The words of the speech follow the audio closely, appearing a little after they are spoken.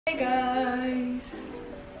Hey guys!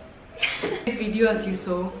 This video, as you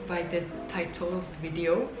saw by the title of the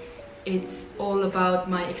video, it's all about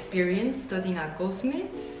my experience studying at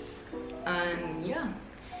Goldsmiths. And yeah,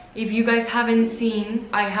 if you guys haven't seen,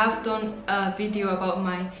 I have done a video about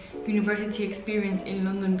my university experience in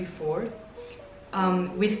London before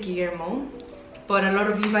with Guillermo, but a lot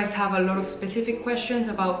of you guys have a lot of specific questions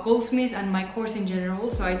about Goldsmiths and my course in general,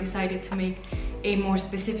 so I decided to make a more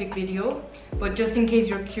specific video. But just in case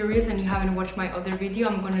you're curious and you haven't watched my other video,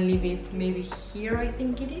 I'm gonna leave it maybe here, I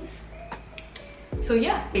think it is. So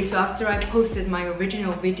yeah, okay, so after I posted my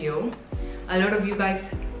original video, a lot of you guys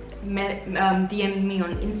DM'd me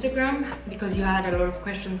on Instagram because you had a lot of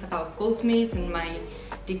questions about Goldsmiths and my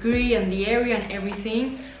degree and the area and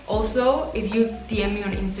everything. Also, if you DM me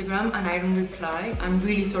on Instagram and I don't reply, I'm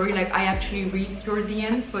really sorry. Like, I actually read your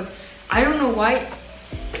DMs, but I don't know why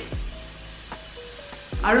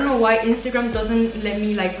Instagram doesn't let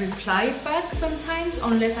me like reply back sometimes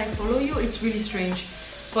unless I follow you. It's really strange.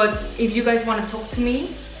 But if you guys want to talk to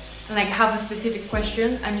me and like have a specific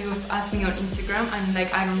question and you've asked me on Instagram and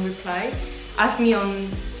like I don't reply, ask me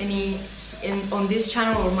on on this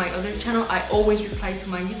channel or my other channel. I always reply to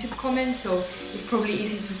my YouTube comments, so it's probably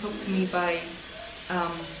easy to talk to me by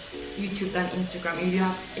YouTube than Instagram if you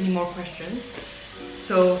have any more questions.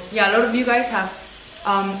 So yeah, a lot of you guys have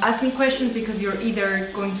ask me questions because you're either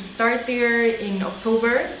going to start there in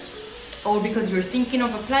October, or because you're thinking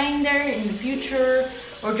of applying there in the future,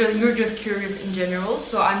 or you're just curious in general.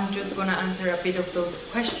 So I'm just gonna answer a bit of those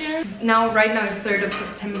questions. Right now it's 3rd of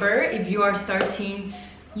September. If you are starting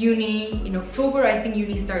uni in October, I think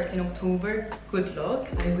uni starts in October, good luck.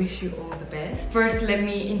 I wish you all the best. First, let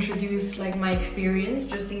me introduce like my experience,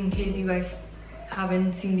 just in case you guys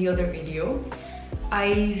haven't seen the other video.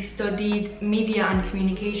 I studied Media and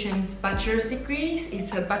Communications bachelor's degrees.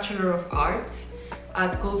 It's a Bachelor of Arts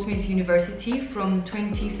at Goldsmiths University from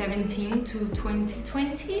 2017 to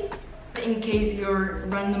 2020. In case you're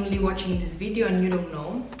randomly watching this video and you don't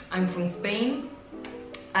know, I'm from Spain.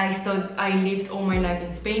 I lived all my life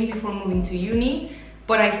in Spain before moving to uni,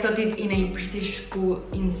 but I studied in a British school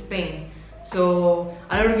in Spain. So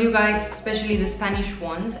a lot of you guys, especially the Spanish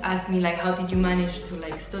ones, ask me like, how did you manage to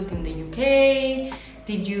like study in the UK?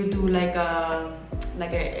 Did you do like a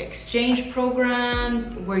exchange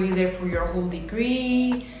program? Were you there for your whole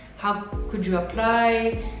degree? How could you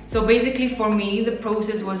apply? So basically for me, the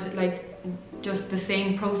process was like just the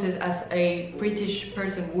same process as a British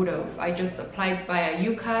person would have. I just applied via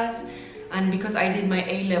UCAS, and because I did my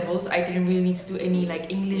A-levels, I didn't really need to do any like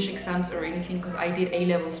English exams or anything, because I did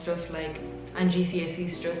A-levels just like, and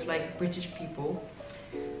GCSEs just like British people.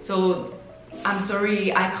 So I'm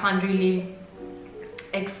sorry, I can't really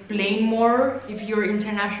explain more if you're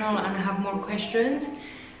international and have more questions.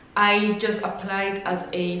 I just applied as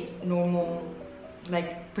a normal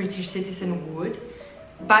like British citizen would.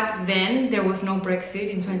 Back then there was no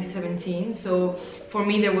Brexit in 2017, so for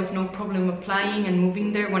me there was no problem applying and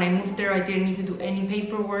moving there. When I moved there, I didn't need to do any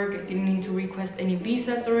paperwork, I didn't need to request any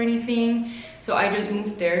visas or anything, so I just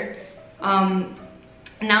moved there.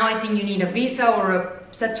 Now I think you need a visa or a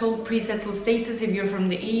pre-settled status if you're from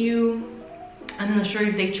the EU. I'm not sure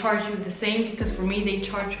if they charge you the same, because for me they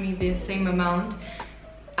charged me the same amount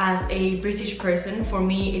as a British person. For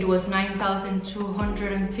me it was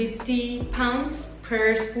 £9,250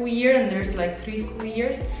 per school year, and there's like 3 school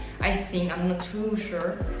years, I think. I'm not too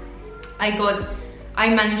sure. I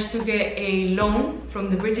managed to get a loan from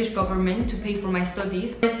the British government to pay for my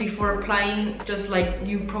studies. Just before applying, just like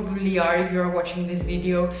you probably are if you're watching this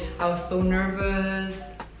video, I was so nervous.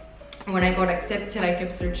 When I got accepted, I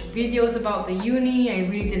kept searching videos about the uni. I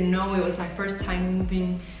really didn't know. It was my first time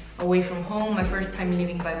moving away from home, my first time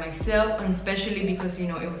living by myself, and especially because, you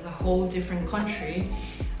know, it was a whole different country.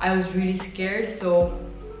 I was really scared. So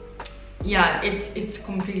yeah, it's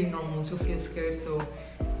completely normal to feel scared. So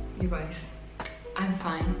you guys, I'm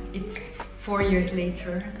fine. It's 4 years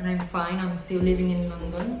later and I'm fine. I'm still living in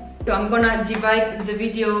London. So I'm gonna divide the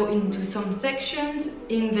video into some sections.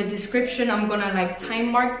 In the description I'm gonna like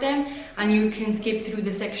time mark them, and you can skip through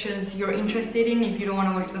the sections you're interested in if you don't want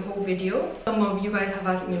to watch the whole video. Some of you guys have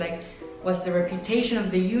asked me like, what's the reputation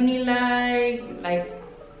of the uni like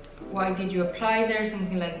why did you apply there,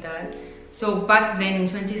 something like that. So back then in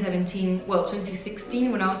 2017, well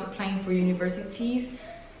 2016, when I was applying for universities,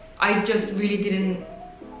 I just really didn't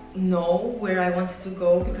know where I wanted to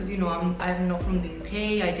go, because, you know, I'm not from the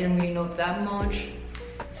UK. I didn't really know that much,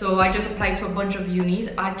 so I just applied to a bunch of unis.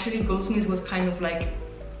 Actually Goldsmiths was kind of like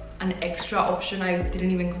an extra option. I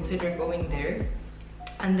didn't even consider going there,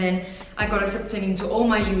 and then I got accepted into all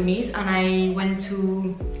my unis, and I went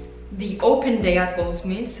to the open day at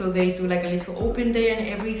Goldsmiths, so they do like a little open day and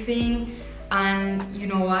everything. And you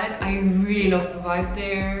know what, I really love the vibe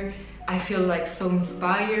there. I feel like so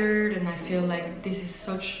inspired, and I feel like this is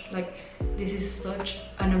such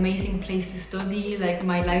an amazing place to study. Like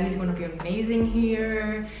my life is gonna be amazing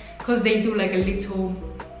here, because they do like a little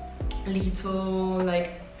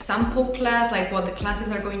like sample class, like what the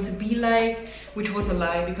classes are going to be like, which was a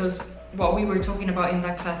lie, because what we were talking about in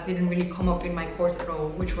that class didn't really come up in my course at all,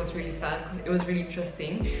 which was really sad because it was really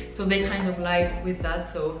interesting. So they kind of lied with that,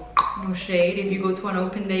 so no shade. If you go to an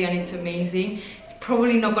open day and it's amazing, it's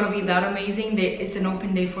probably not going to be that amazing. It's an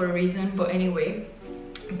open day for a reason. But anyway,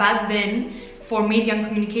 back then for media and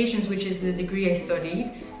communications, which is the degree I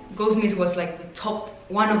studied, Goldsmiths was like the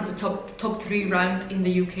one of the top 3 ranked in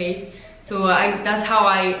the UK. So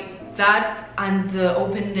that and the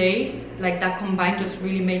open day, like that combined, just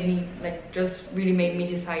really made me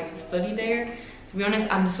decide to study there. To be honest,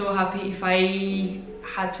 I'm so happy. If I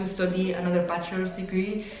had to study another bachelor's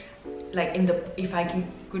degree, like if I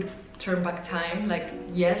could turn back time, like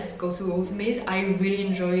yes, go to Goldsmiths. I really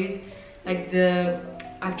enjoyed like the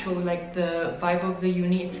vibe of the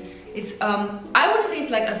uni. It's I wouldn't say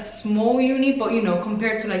it's like a small uni, but you know,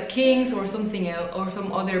 compared to like King's or something else or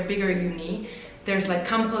some other bigger uni, there's like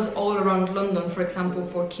campus all around London. For example,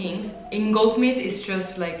 for King's, in Goldsmiths it's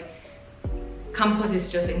just like campus is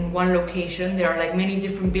just in one location. There are like many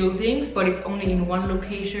different buildings, but it's only in one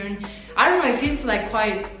location. I don't know, it feels like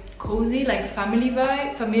quite cozy, like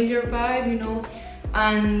familiar vibe, you know.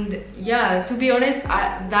 And yeah, to be honest,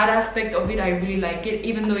 that aspect of it, I really like it,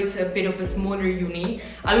 even though it's a bit of a smaller uni.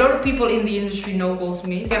 A lot of people in the industry know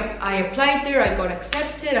Goldsmiths. I applied there, I got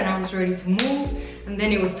accepted, and I was ready to move, and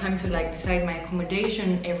then it was time to like decide my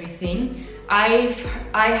accommodation and everything. I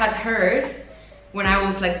had heard when I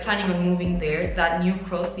was like planning on moving there that New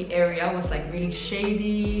Cross, the area, was like really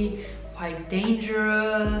shady, quite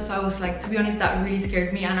dangerous. I was like, to be honest, that really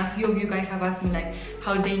scared me. And a few of you guys have asked me like,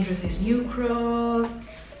 how dangerous is New Cross?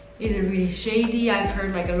 Is it really shady? I've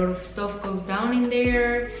heard like a lot of stuff goes down in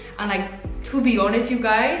there. And like, to be honest, you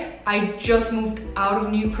guys, I just moved out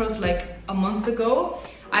of New Cross like a month ago.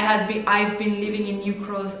 I've been living in New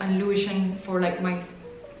Cross and Lewisham for like my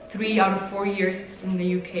 3 out of 4 years in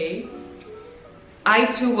the UK.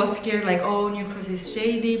 I too was scared, like, oh, New Cross is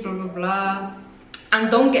shady, blah blah blah. And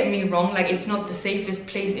don't get me wrong, like it's not the safest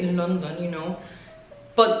place in London, you know.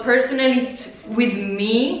 But personally, with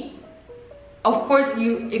me, of course,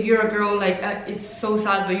 if you're a girl, like it's so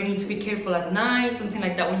sad, but you need to be careful at night, something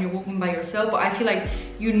like that, when you're walking by yourself. But I feel like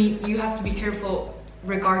you have to be careful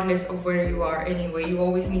regardless of where you are anyway. You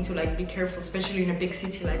always need to like be careful, especially in a big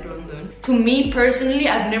city like London. To me personally,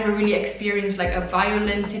 I've never really experienced like a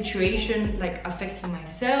violent situation like affecting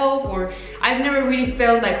myself, or I've never really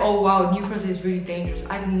felt like, oh wow, New Cross is really dangerous.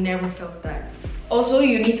 I've never felt that. Also,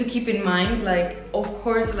 you need to keep in mind, like, of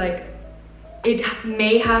course, like it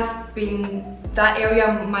may have been, that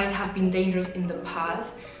area might have been dangerous in the past,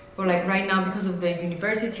 but like right now, because of the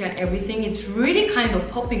university and everything, it's really kind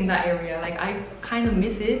of popping, that area. Like I kind of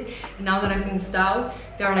miss it now that I've moved out.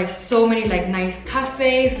 There are like so many like nice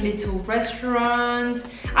cafes, little restaurants.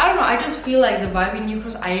 I don't know, I just feel like the vibe in New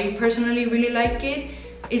Cross, I personally really like it.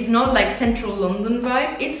 It's not like central London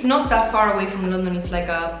vibe. It's not that far away from London. It's like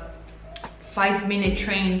a 5-minute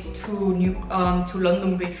train to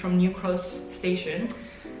London Bridge from New Cross station.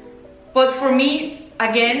 But for me,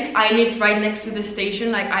 again, I lived right next to the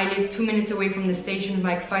station. Like I lived 2 minutes away from the station,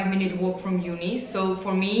 like 5-minute walk from uni. So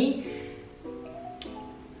for me,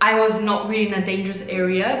 I was not really in a dangerous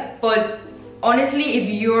area. But honestly, if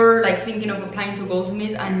you're like thinking of applying to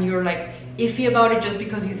Goldsmiths and you're like iffy about it just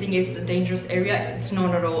because you think it's a dangerous area, it's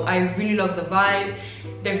not at all. I really love the vibe.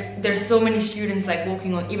 There's so many students like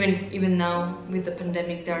walking on, even now with the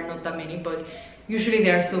pandemic, there are not that many, but usually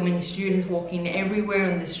there are so many students walking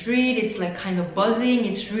everywhere on the street. It's like kind of buzzing.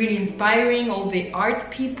 It's really inspiring, all the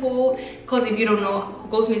art people. Because if you don't know,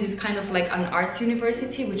 Goldsmiths is kind of like an arts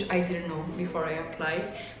university, which I didn't know before I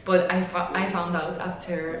applied. But I found out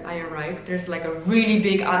after I arrived. There's like a really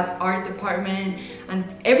big art department, and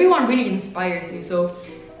everyone really inspires you. So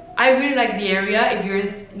I really like the area. If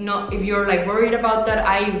you're like worried about that,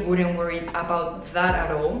 I wouldn't worry about that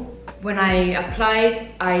at all. When I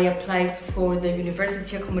applied for the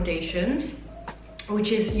university accommodations,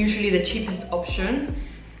 which is usually the cheapest option,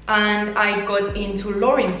 and I got into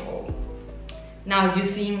Loring Hall. Now,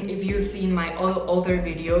 if you've seen my other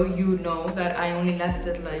video, you know that I only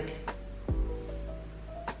lasted like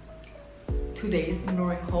 2 days in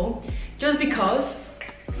Loring Hall, just because,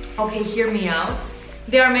 okay, hear me out.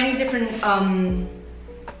 There are many different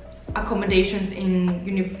accommodations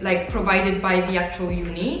in like provided by the actual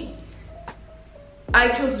uni. I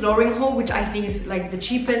chose Loring Hall, which I think is like the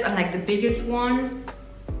cheapest and like the biggest one.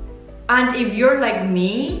 And if you're like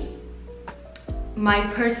me, my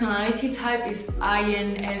personality type is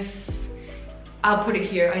INF. I'll put it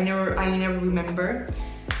here. I never remember.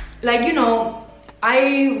 Like, you know,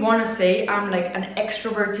 I want to say I'm like an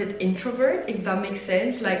extroverted introvert, if that makes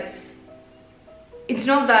sense. Like, it's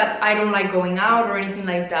not that I don't like going out or anything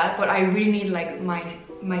like that, but I really need like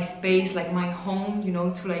my space, like my home, you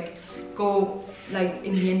know, to like go, like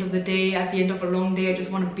in the end of the day, at the end of a long day, I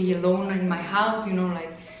just want to be alone in my house, you know.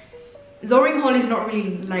 Like, Loring Hall is not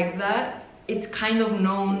really like that. It's kind of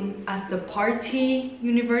known as the party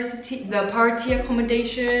university, the party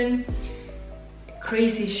accommodation.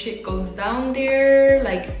 Crazy shit goes down there,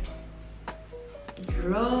 like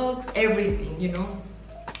drugs, everything, you know.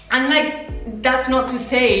 And like, that's not to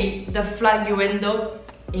say the flat you end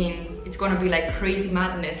up in, it's gonna be like crazy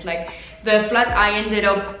madness. Like, the flat I ended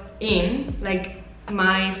up in, like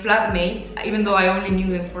my flatmates, even though I only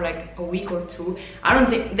knew them for like a week or two, I don't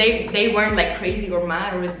think they weren't like crazy or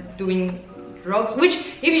mad or doing drugs, which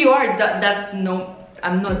if you are, that's no,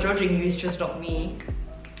 I'm not judging you, it's just not me.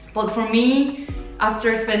 But for me,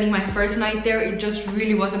 after spending my first night there, it just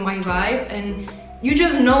really wasn't my vibe. And you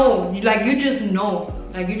just know, like you just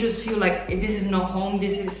feel like this is not home,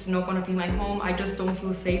 this is not gonna be my home, I just don't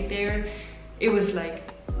feel safe there. It was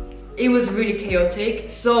really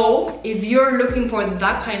chaotic. So if you're looking for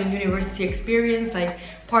that kind of university experience, like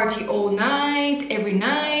party all night, every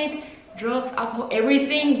night, drugs, alcohol,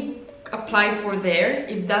 everything, apply for there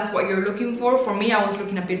if that's what you're looking for. For me, I was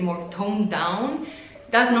looking a bit more toned down.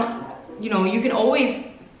 That's not, you know, you can always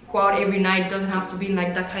go out every night, it doesn't have to be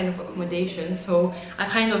like that kind of accommodation. So I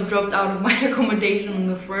kind of dropped out of my accommodation on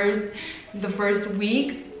the first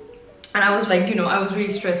week, and I was like, you know, I was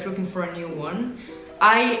really stressed looking for a new one.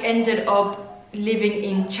 I ended up living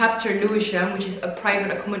in Chapter Lewisham, which is a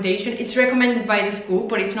private accommodation. It's recommended by the school,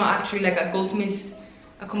 but it's not actually like a Goldsmiths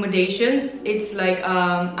accommodation. It's like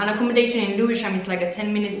an accommodation in Lewisham. It's like a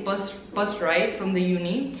 10 minutes bus ride from the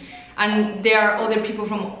uni, and there are other people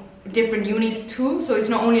from different unis too, so it's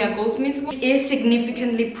not only a Goldsmiths one. It is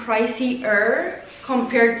significantly pricier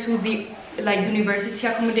compared to the like university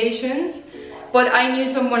accommodations, but I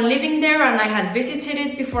knew someone living there and I had visited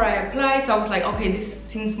it before I applied, so I was like, okay, this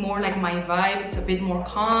seems more like my vibe. It's a bit more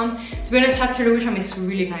calm. To be honest, Chapter Lewisham is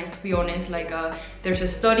really nice, to be honest. Like there's a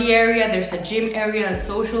study area, there's a gym area, a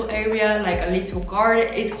social area, like a little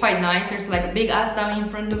garden. It's quite nice. There's like a big ass down in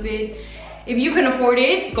front of it. If you can afford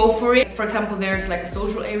it, go for it. For example, there's like a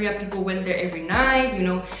social area, people went there every night, you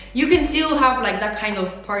know. You can still have like that kind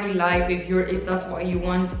of party life if that's what you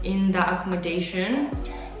want in that accommodation.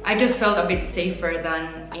 I just felt a bit safer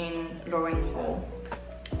than in Loring Hall,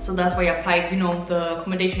 so that's why I applied. You know, the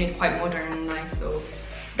accommodation is quite modern and nice, so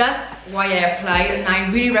that's why I applied. And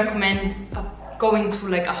I really recommend going to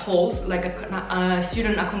like a host, like a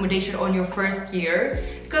student accommodation on your first year,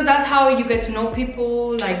 because that's how you get to know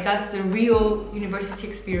people. Like, that's the real university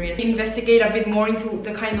experience. Investigate a bit more into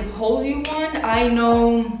the kind of halls you want. I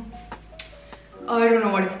don't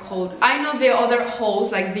know what it's called. I know the other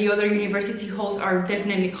halls, like the other university halls, are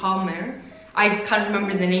definitely calmer. I can't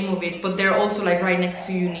remember the name of it, but they're also like right next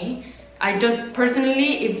to uni. I just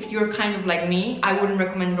personally, if you're kind of like me, I wouldn't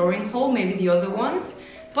recommend Loring Hall, maybe the other ones.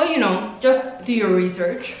 But you know, just do your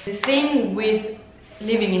research. The thing with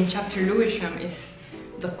living in Chapter Lewisham is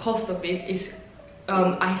the cost of it is,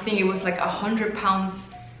 I think it was like £100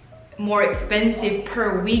 more expensive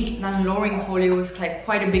per week than Loring Hall. It was like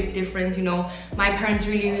quite a big difference, you know. My parents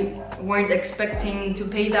really weren't expecting to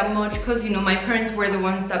pay that much, because, you know, my parents were the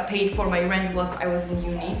ones that paid for my rent whilst I was in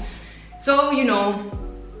uni. So, you know,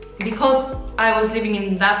 because I was living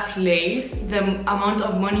in that place, the amount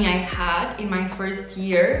of money I had in my first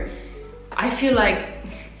year, I feel like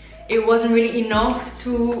it wasn't really enough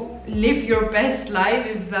to live your best life,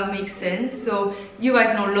 if that makes sense. So you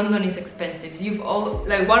guys know London is expensive. You've all,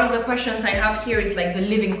 like, one of the questions I have here is like the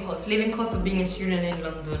living cost of being a student in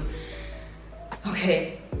London.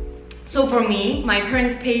 Okay, so for me, my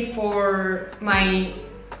parents paid for my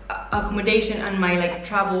accommodation and my like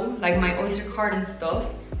travel, like my Oyster card and stuff.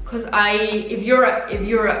 Because if you're at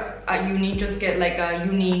uni, just get like a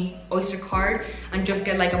uni Oyster card and just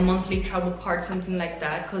get like a monthly travel card, something like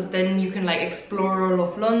that, because then you can like explore all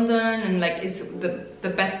of London, and like it's the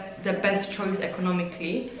best choice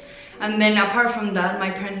economically. And then apart from that, my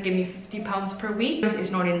parents gave me £50 per week.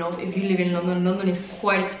 It's not enough if you live in London. London is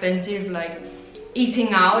quite expensive. Like,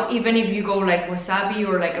 eating out, even if you go like Wasabi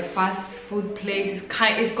or like a fast food place,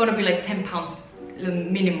 it's gonna be like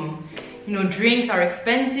 £10 minimum. You know, drinks are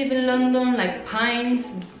expensive in London, like pint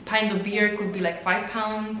of beer could be like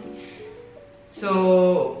 £5.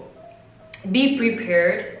 So be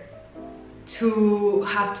prepared to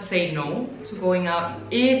have to say no to going out.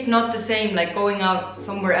 It's not the same like going out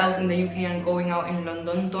somewhere else in the UK and going out in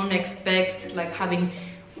London. Don't expect like having,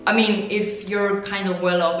 I mean, if you're kind of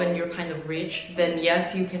well off and you're kind of rich, then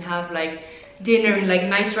yes, you can have like dinner in like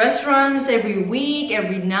nice restaurants every week,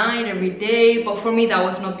 every night, every day. But for me, that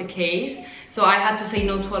was not the case. So I had to say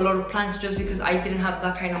no to a lot of plans just because I didn't have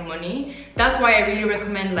that kind of money. That's why I really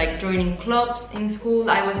recommend like joining clubs in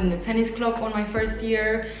school. I was in the tennis club on my first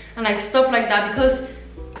year and like stuff like that, because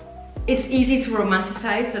it's easy to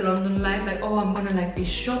romanticize the London life, like, oh, I'm gonna like be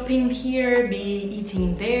shopping here, be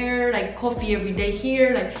eating there, like coffee every day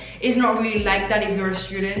here. Like, it's not really like that if you're a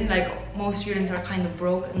student. Like, most students are kind of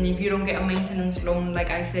broke, and if you don't get a maintenance loan, like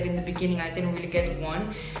I said in the beginning, I didn't really get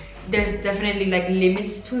one. There's definitely like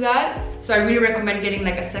limits to that. So I really recommend getting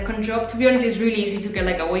like a second job. To be honest, it's really easy to get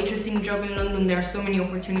like a waitressing job in London. There are so many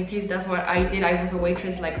opportunities. That's what I did. I was a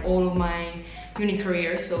waitress like all of my uni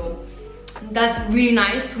career. So that's really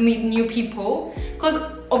nice to meet new people, because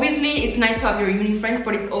obviously it's nice to have your uni friends,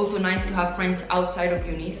 but it's also nice to have friends outside of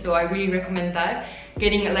uni. So I really recommend that,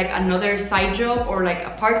 getting like another side job or like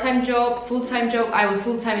a part-time job, full-time job. I was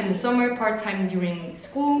full-time in the summer, part-time during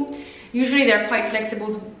school. Usually they're quite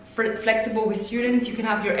flexible with students. You can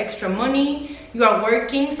have your extra money, you are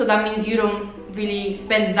working, so that means you don't really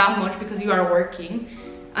spend that much because you are working.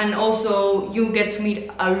 And also you get to meet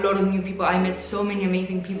a lot of new people. I met so many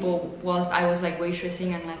amazing people whilst I was like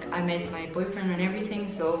waitressing, and like I met my boyfriend and everything.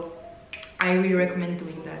 So I really recommend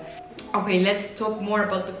doing that. Okay, let's talk more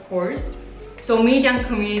about the course. So media and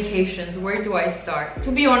communications, where do I start?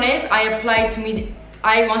 To be honest, I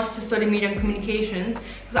wanted to study media and communications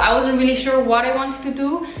because I wasn't really sure what I wanted to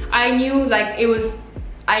do. I knew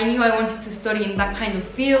I wanted to study in that kind of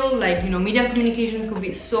field, like, you know, media and communications could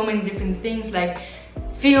be so many different things, like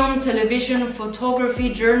film, television,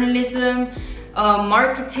 photography, journalism,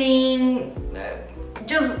 marketing,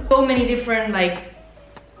 just so many different like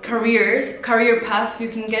career paths you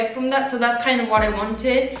can get from that. So that's kind of what I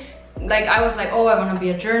wanted. Like, I was like, oh, I want to be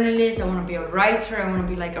a journalist, I want to be a writer, I want to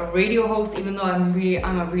be like a radio host, even though I'm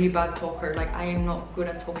a really bad talker. Like, I am not good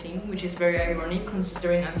at talking, which is very ironic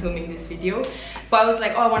considering I'm filming this video. But I was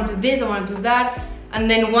like, oh, I want to do this, I want to do that. And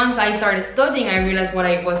then once I started studying, I realized what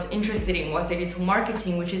I was interested in was digital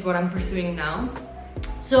marketing, which is what I'm pursuing now.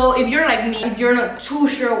 So if you're like me, if you're not too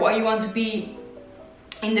sure what you want to be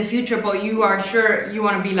in the future, but you are sure you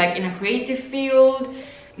want to be like in a creative field,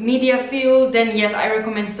 media field, then yes, I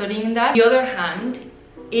recommend studying that. On the other hand,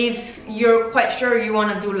 if you're quite sure you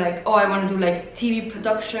want to do like, oh, I want to do like TV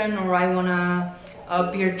production, or I want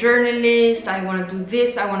to be a journalist, I want to do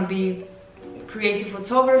this, I want to be creative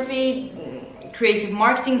photography, creative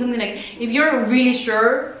marketing, something like, if you're really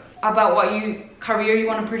sure about what career you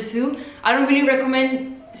want to pursue, I don't really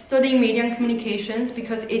recommend studying media and communications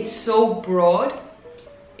because it's so broad.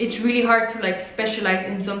 It's really hard to like specialize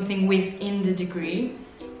in something within the degree.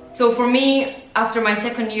 So for me, after my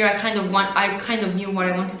second year, I kind of knew what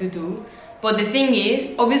I wanted to do. But the thing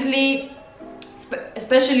is, obviously,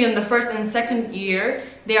 especially in the first and second year,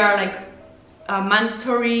 there are like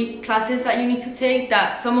mandatory classes that you need to take,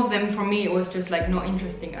 that some of them for me it was just like not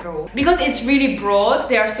interesting at all, because it's really broad.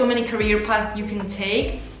 There are so many career paths you can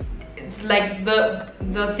take. Like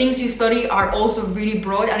the things you study are also really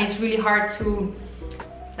broad, and it's really hard to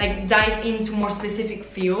like dive into more specific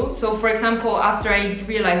fields. So for example, after I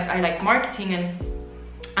realized I like marketing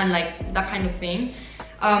and like that kind of thing,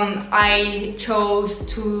 I chose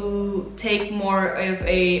to take more of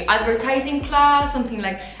a advertising class, something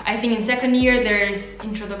like, I think in second year there's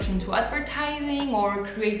introduction to advertising or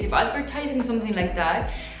creative advertising, something like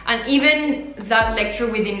that. And even that lecture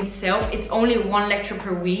within itself, it's only one lecture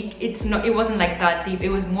per week. It wasn't like that deep. It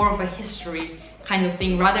was more of a history kind of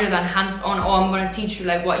thing, rather than hands-on, oh, I'm going to teach you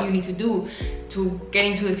like what you need to do to get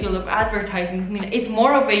into the field of advertising. I mean, it's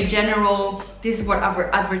more of a general, this is what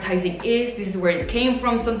advertising is, this is where it came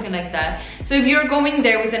from, something like that. So if you're going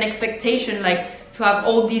there with an expectation like to have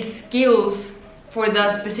all these skills for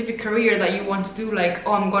the specific career that you want to do, like,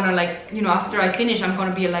 oh, I'm gonna like, you know, after I finish, I'm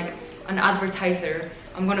gonna be like an advertiser,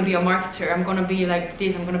 I'm gonna be a marketer, I'm gonna be like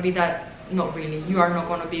this, I'm gonna be that. Not really, you are not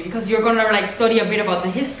gonna be, because you're gonna like study a bit about the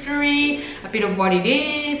history, a bit of what it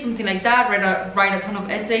is, something like that, write a ton of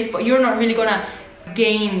essays, but you're not really gonna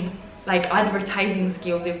gain like advertising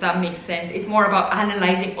skills, if that makes sense. It's more about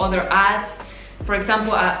analyzing other ads, for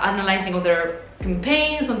example, analyzing other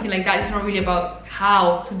campaigns, something like that. It's not really about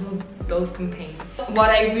how to do those campaigns. What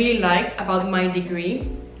I really liked about my degree,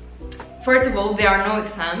 first of all, there are no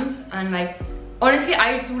exams, and like honestly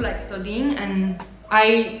I do like studying, and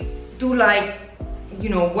I do like you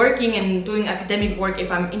know, working and doing academic work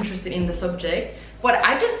if I'm interested in the subject. But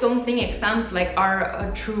I just don't think exams like are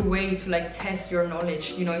a true way to like test your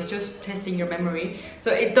knowledge. You know, it's just testing your memory.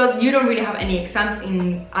 So you don't really have any exams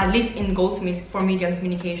in, at least in Goldsmiths for media and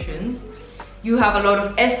communications. You have a lot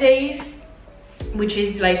of essays, which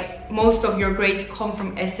is like most of your grades come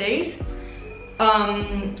from essays,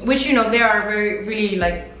 which, you know, there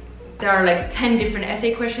are like 10 different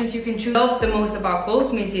essay questions you can choose. I love the most about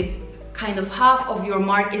Goldsmiths is kind of half of your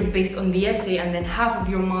mark is based on the essay, and then half of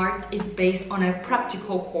your mark is based on a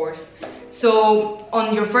practical course. So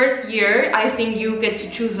on your first year, I think you get to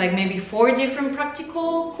choose like maybe 4 different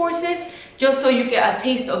practical courses, just so you get a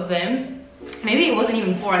taste of them. Maybe it wasn't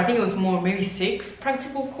even 4, I think it was more, maybe 6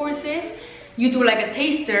 practical courses. You do like a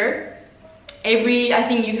taster I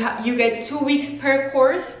think you get 2 weeks per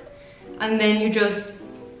course, and then you just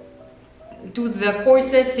do the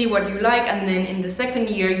courses, see what you like, and then in the second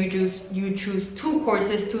year you choose 2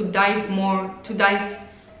 courses to dive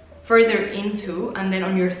further into, and then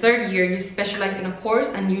on your third year you specialize in a course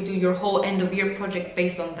and you do your whole end of year project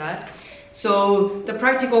based on that. So the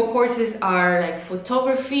practical courses are like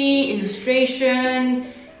photography,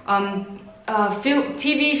 illustration,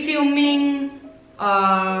 TV filming,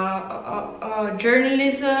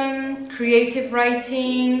 journalism, creative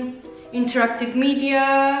writing, interactive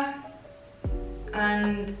media,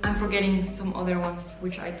 and I'm forgetting some other ones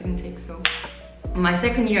which I didn't take. So my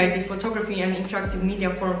second year I did photography and interactive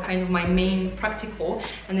media for kind of my main practical,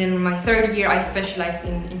 and then my third year I specialized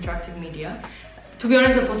in interactive media. To be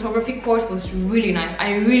honest, the photography course was really nice.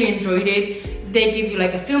 I really enjoyed it. They give you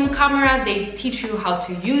like a film camera, they teach you how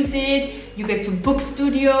to use it, you get to book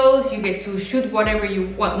studios, you get to shoot whatever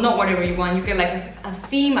you want, not whatever you want, you get like a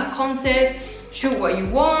theme, a concept, shoot what you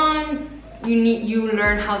want. You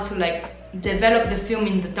learn how to like develop the film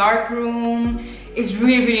in the dark room. It's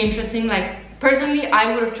really interesting. Like personally,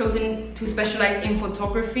 I would have chosen to specialize in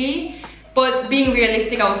photography, but being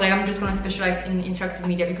realistic, I was like, I'm just gonna specialize in interactive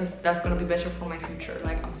media because that's gonna be better for my future.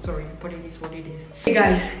 Like, I'm sorry, but it is what it is. Hey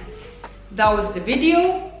guys, that was the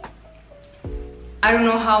video. I don't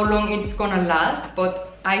know how long it's gonna last,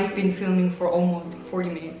 but I've been filming for almost 40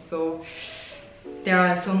 minutes, so there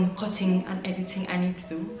are some cutting and editing I need to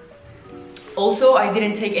do. Also, I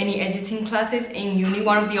didn't take any editing classes in uni.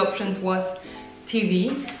 One of the options was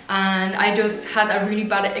TV, and I just had a really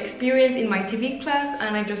bad experience in my TV class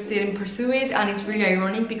and I just didn't pursue it. And it's really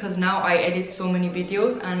ironic because now I edit so many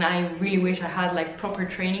videos and I really wish I had like proper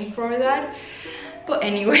training for that. But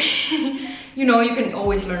anyway, you know, you can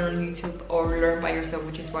always learn on YouTube or learn by yourself,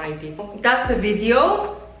 which is what I did. That's the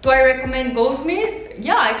video. Do I recommend Goldsmiths?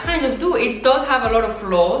 Yeah, I kind of do. It does have a lot of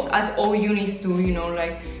flaws, as all unis do, you know,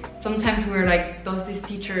 like sometimes we're like,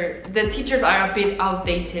 the teachers are a bit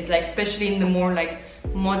outdated, like especially in the more like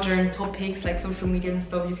modern topics like social media and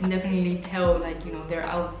stuff. You can definitely tell, like, you know, they're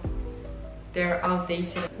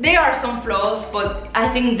outdated. There are some flaws, but I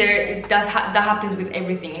think that happens with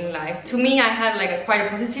everything in life. To me, I had like quite a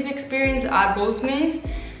positive experience at Goldsmiths.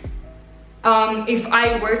 If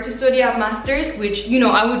I were to study a master's, which, you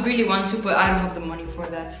know, I would really want to, but I don't have the money for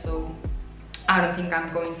that, so I don't think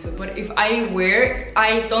I'm going to. But if I were,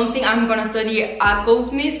 I don't think I'm gonna study at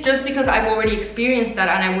Goldsmiths, just because I've already experienced that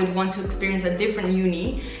and I would want to experience a different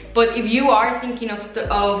uni. But if you are thinking of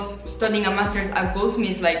studying a master's at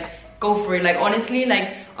Goldsmiths, like, go for it. Like, honestly,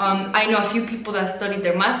 like, I know a few people that studied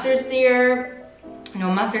their masters there. You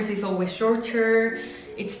know, masters is always shorter.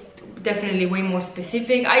 It's definitely way more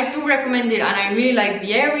specific. I do recommend it, and I really like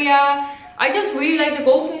the area. I just really like the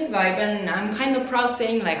Goldsmiths vibe, and I'm kind of proud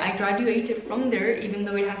saying like I graduated from there, even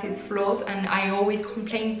though it has its flaws. And I always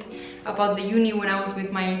complained about the uni when I was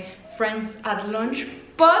with my friends at lunch,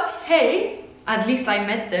 but hey, at least I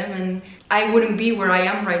met them, and I wouldn't be where I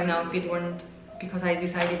am right now if it weren't because I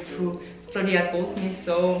decided to study at Goldsmiths.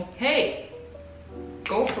 So hey,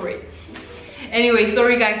 go for it. Anyway,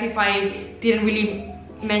 sorry guys if I didn't really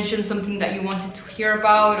mention something that you wanted to hear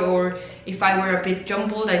about, or if I were a bit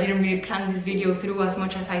jumbled. I didn't really plan this video through as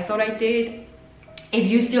much as I thought I did. If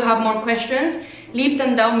you still have more questions, leave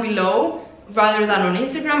them down below rather than on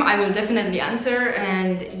Instagram. I will definitely answer.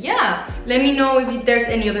 And yeah, let me know if there's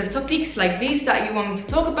any other topics like this that you want me to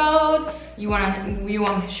talk about, you want me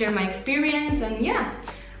to share my experience. And yeah,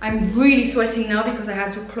 I'm really sweating now because I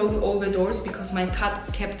had to close all the doors because my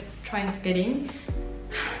cat kept trying to get in.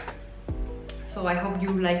 So I hope you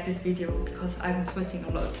like this video because I'm sweating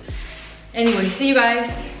a lot. Anyway, see you guys.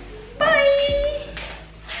 Bye.